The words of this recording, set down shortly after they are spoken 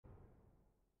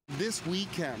This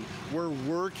weekend, we're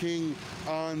working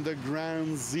on the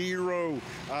ground zero.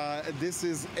 This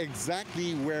is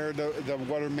exactly where the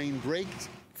water main braked.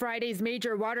 Friday's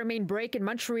major water main break in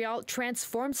Montreal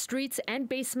transformed streets and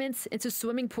basements into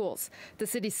swimming pools. The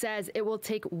city says it will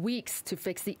take weeks to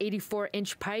fix the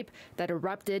 84-inch pipe that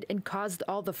erupted and caused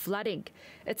all the flooding.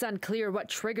 It's unclear what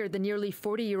triggered the nearly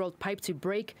 40-year-old pipe to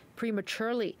break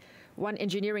prematurely. One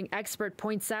engineering expert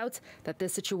points out that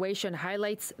this situation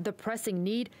highlights the pressing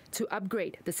need to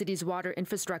upgrade the city's water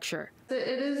infrastructure. It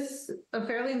is a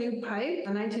fairly new pipe,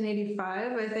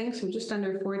 1985, I think, so just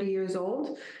under 40 years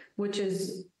old, which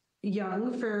is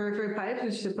young for pipes,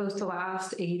 which is supposed to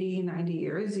last 80, 90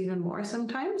 years, even more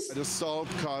sometimes. The salt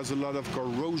caused a lot of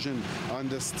corrosion on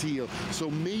the steel, so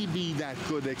maybe that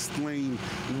could explain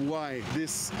why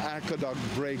this aqueduct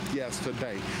broke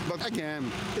yesterday. But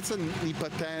again, it's an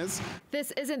hypothesis.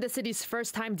 This isn't the city's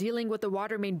first time dealing with the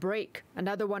water main break.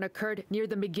 Another one occurred near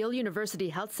the McGill University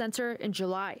Health Center in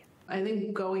July. I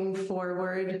think going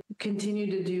forward,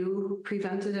 continue to do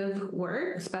preventative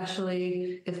work,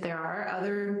 especially if there are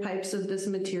other pipes of this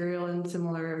material and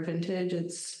similar vintage.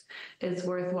 It's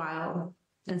worthwhile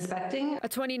inspecting. A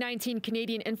 2019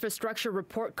 Canadian infrastructure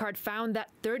report card found that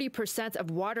 30%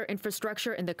 of water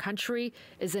infrastructure in the country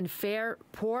is in fair,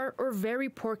 poor, or very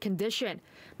poor condition.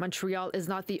 Montreal is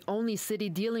not the only city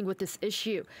dealing with this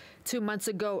issue. 2 months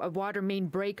ago, a water main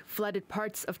break flooded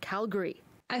parts of Calgary.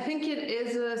 I think it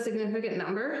is a significant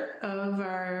number of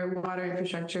our water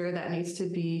infrastructure that needs to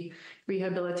be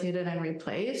rehabilitated and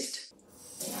replaced.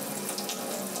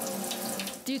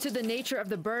 Due to the nature of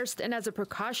the burst and as a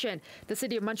precaution, the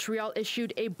City of Montreal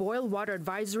issued a boil water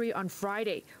advisory on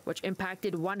Friday, which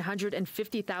impacted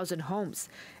 150,000 homes.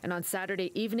 And on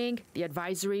Saturday evening, the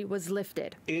advisory was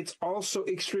lifted. It's also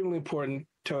extremely important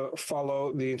to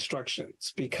follow the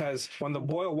instructions, because when the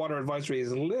boil water advisory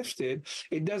is lifted,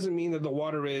 it doesn't mean that the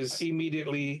water is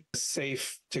immediately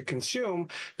safe to consume,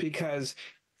 because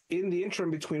in the interim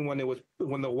between when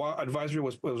the advisory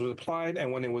was applied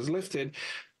and when it was lifted,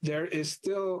 there is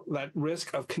still that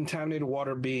risk of contaminated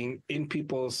water being in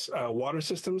people's water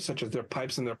systems, such as their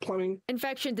pipes and their plumbing.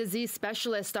 Infection disease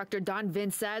specialist Dr. Don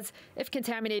Vin says if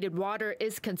contaminated water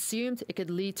is consumed, it could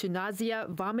lead to nausea,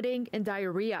 vomiting, and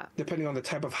diarrhea. Depending on the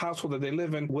type of household that they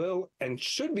live in, will and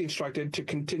should be instructed to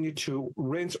continue to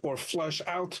rinse or flush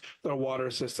out their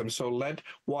water system. So let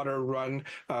water run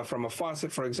from a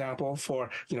faucet, for example, for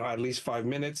at least 5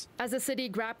 minutes. As the city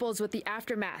grapples with the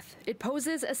aftermath, it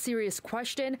poses a serious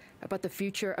question about the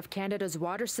future of Canada's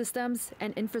water systems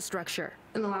and infrastructure.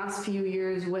 In the last few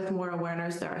years, with more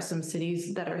awareness, there are some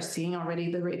cities that are seeing already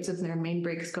the rates of their main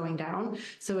breaks going down.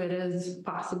 So it is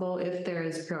possible if there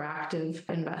is proactive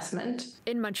investment.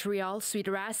 In Montreal, Swidda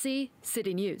Rassy,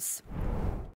 City News.